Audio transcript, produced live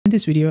In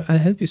this video, I'll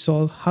help you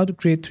solve how to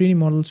create 3D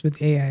models with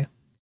AI.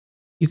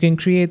 You can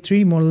create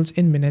 3D models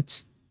in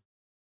minutes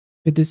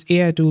with this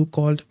AI tool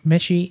called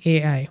Meshy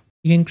AI.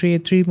 You can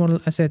create 3D model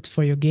assets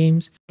for your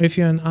games, or if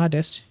you're an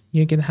artist,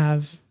 you can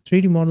have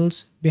 3D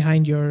models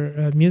behind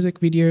your music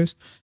videos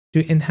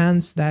to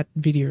enhance that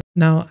video.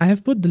 Now, I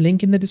have put the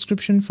link in the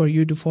description for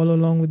you to follow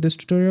along with this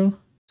tutorial.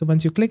 So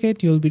once you click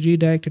it, you'll be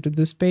redirected to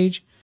this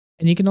page.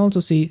 And you can also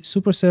see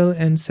Supercell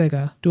and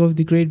Sega, two of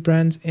the great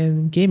brands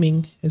in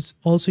gaming, is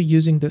also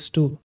using this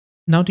tool.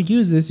 Now to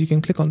use this, you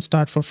can click on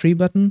Start for Free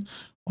button,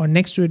 or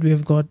next to it we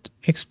have got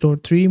Explore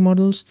 3D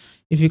Models.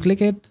 If you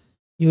click it,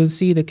 you will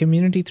see the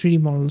community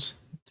 3D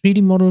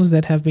models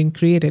that have been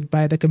created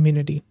by the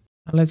community.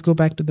 Now let's go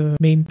back to the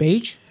main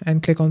page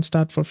and click on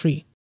Start for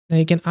Free. Now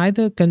you can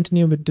either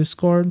continue with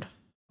Discord,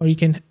 or you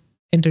can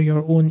enter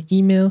your own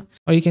email,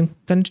 or you can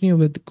continue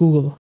with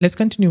Google. Let's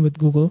continue with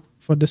Google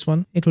for this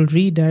one. It will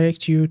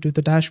redirect you to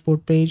the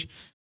dashboard page.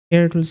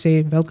 Here it will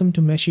say, welcome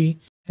to Meshy,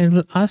 and it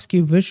will ask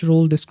you which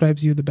role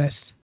describes you the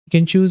best. You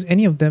can choose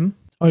any of them,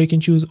 or you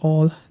can choose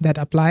all that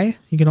apply.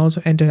 You can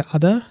also enter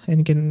other, and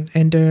you can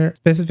enter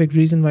specific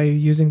reason why you're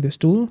using this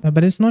tool,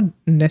 but it's not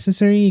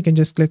necessary. You can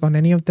just click on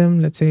any of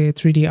them. Let's say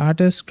 3D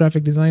artist,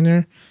 graphic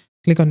designer,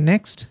 click on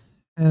next,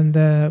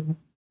 and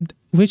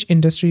which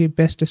industry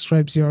best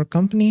describes your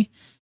company.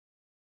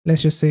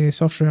 Let's just say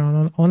software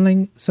on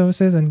online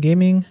services and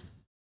gaming.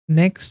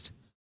 Next,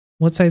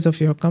 what size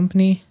of your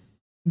company.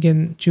 You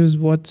can choose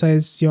what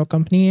size your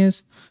company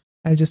is.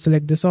 I'll just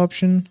select this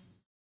option.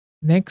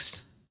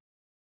 Next,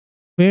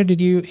 where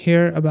did you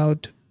hear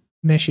about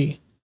Meshy?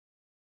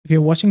 If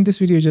you're watching this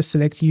video, just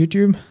select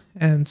YouTube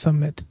and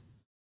submit.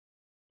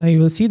 Now you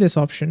will see this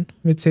option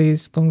which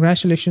says,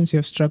 congratulations, you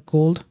have struck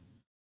gold.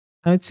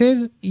 Now it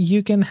says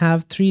you can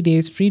have 3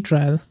 days free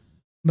trial,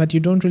 but you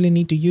don't really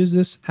need to use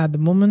this at the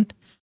moment.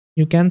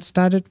 You can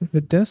start it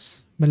with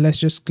this, but let's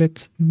just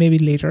click maybe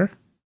later.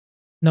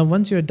 Now,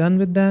 once you're done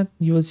with that,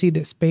 you will see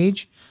this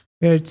page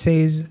where it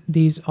says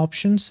these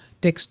options: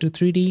 text to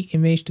 3D,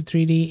 image to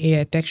 3D,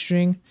 AI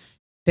texturing,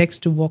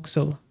 text to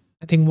voxel.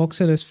 I think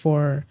voxel is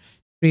for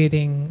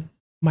creating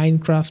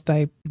Minecraft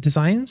type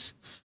designs,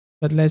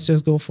 but let's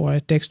just go for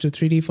a text to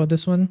 3D for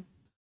this one.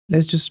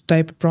 Let's just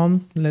type a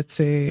prompt. Let's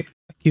say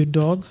a cute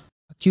dog,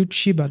 a cute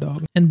Shiba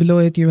dog. And below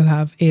it, you will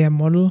have AI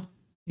model.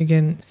 You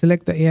can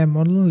select the AI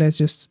model. Let's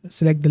just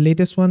select the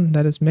latest one,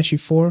 that is Meshy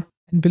 4.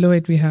 And below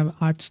it, we have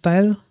art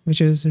style,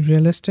 which is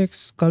realistic,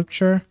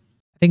 sculpture.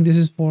 I think this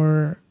is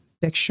for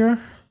texture.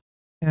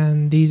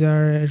 And these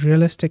are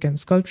realistic and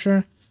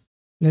sculpture.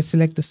 Let's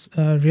select this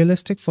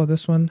realistic for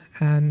this one.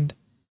 And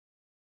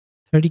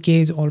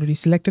 30K is already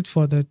selected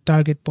for the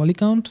target poly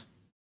count.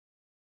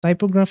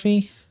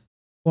 Typography,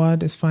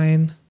 quad is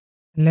fine.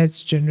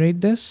 Let's generate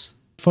this.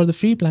 For the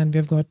free plan,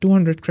 we've got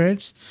 200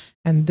 credits,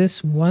 and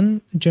this one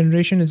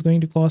generation is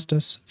going to cost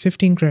us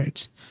 15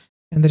 credits.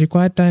 And the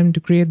required time to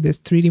create this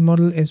 3D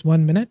model is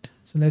 1 minute.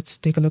 So let's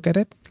take a look at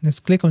it. Let's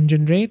click on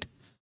generate.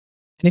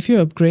 And if you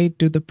upgrade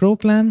to the pro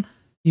plan,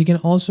 you can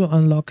also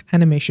unlock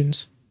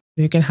animations.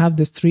 So you can have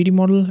this 3D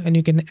model and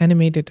you can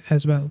animate it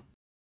as well.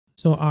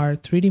 So our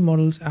 3D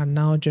models are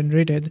now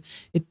generated.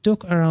 It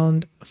took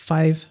around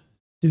 5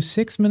 to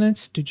 6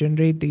 minutes to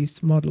generate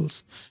these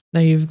models. Now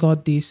you've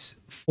got these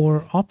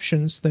 4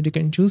 options that you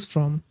can choose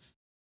from.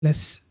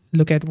 Let's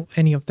look at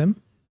any of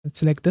them. Let's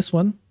select this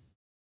one,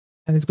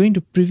 and it's going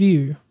to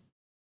preview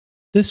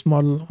this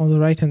model on the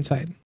right hand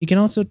side. You can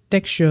also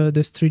texture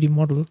this 3D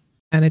model,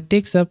 and it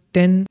takes up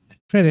 10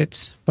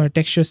 credits per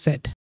texture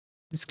set.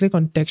 Just click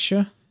on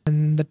texture,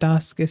 and the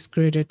task is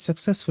created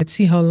successfully. Let's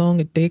see how long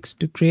it takes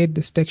to create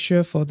this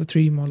texture for the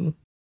 3D model.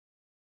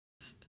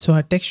 So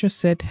our texture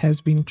set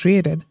has been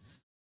created.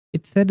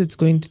 It said it's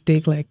going to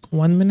take like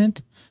 1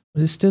 minute,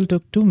 but it still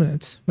took 2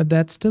 minutes. But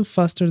that's still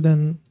faster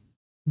than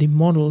the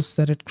models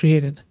that it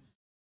created.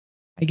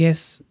 I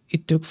guess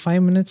it took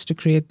 5 minutes to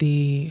create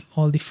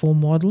all the 4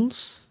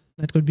 models.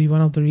 That could be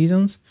one of the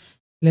reasons.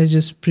 Let's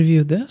just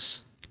preview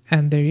this,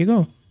 and there you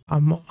go.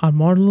 Our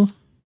model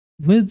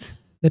with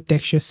the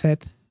texture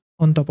set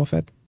on top of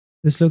it.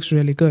 This looks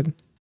really good.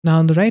 Now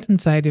on the right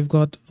hand side, you've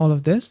got all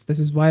of this.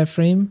 This is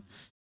wireframe.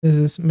 This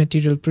is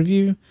material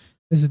preview.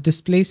 This is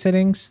display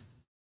settings.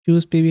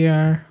 Choose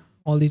PBR,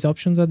 all these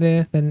options are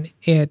there. Then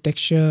AI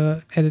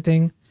texture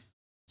editing,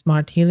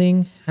 smart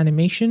healing,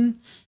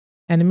 animation.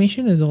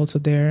 Animation is also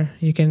there.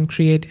 You can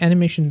create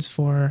animations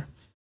for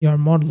your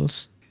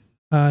models.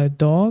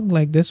 Dog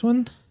like this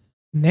one.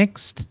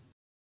 Next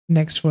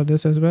for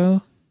this as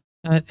well.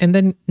 And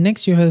then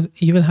next you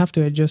will have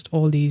to adjust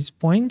all these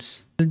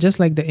points. Just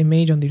like the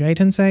image on the right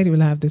hand side, you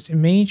will have this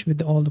image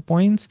with all the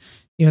points.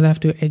 You'll have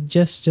to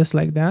adjust just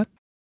like that.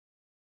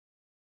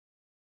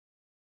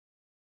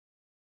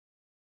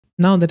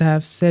 Now that I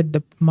have set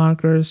the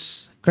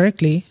markers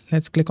correctly,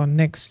 let's click on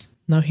next.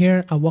 Now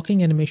here, a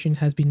walking animation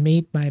has been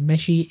made by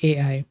Meshy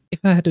AI.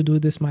 If I had to do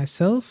this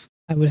myself,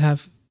 I would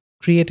have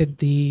created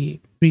the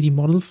 3D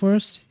model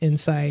first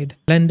inside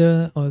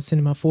Blender or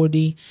Cinema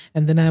 4D,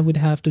 and then I would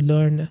have to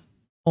learn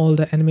all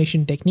the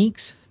animation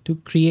techniques to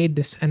create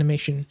this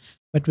animation.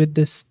 But with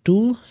this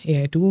tool,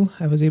 AI tool,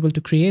 I was able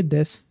to create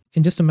this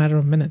in just a matter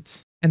of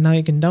minutes. And now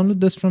you can download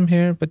this from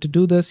here. But to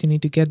do this, you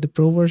need to get the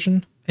pro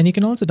version. And you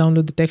can also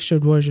download the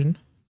textured version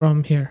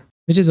from here,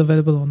 which is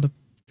available on the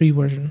free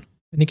version.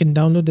 And you can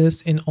download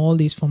this in all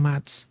these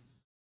formats.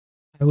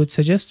 I would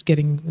suggest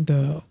getting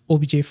the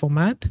OBJ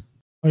format,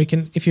 or you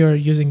can, if you're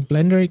using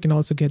Blender, you can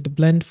also get the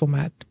blend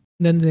format.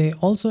 Then they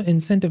also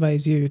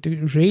incentivize you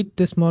to rate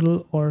this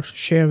model or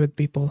share with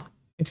people.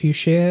 If you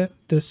share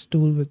this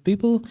tool with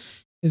people,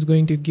 it's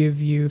going to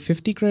give you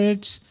 50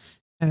 credits.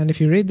 And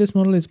if you rate this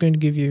model, it's going to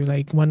give you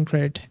like 1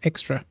 credit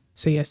extra.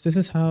 So yes, this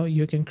is how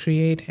you can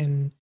create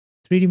an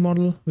 3D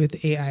model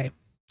with AI.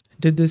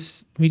 Did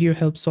this video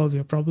help solve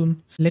your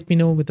problem? Let me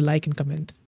know with a like and comment.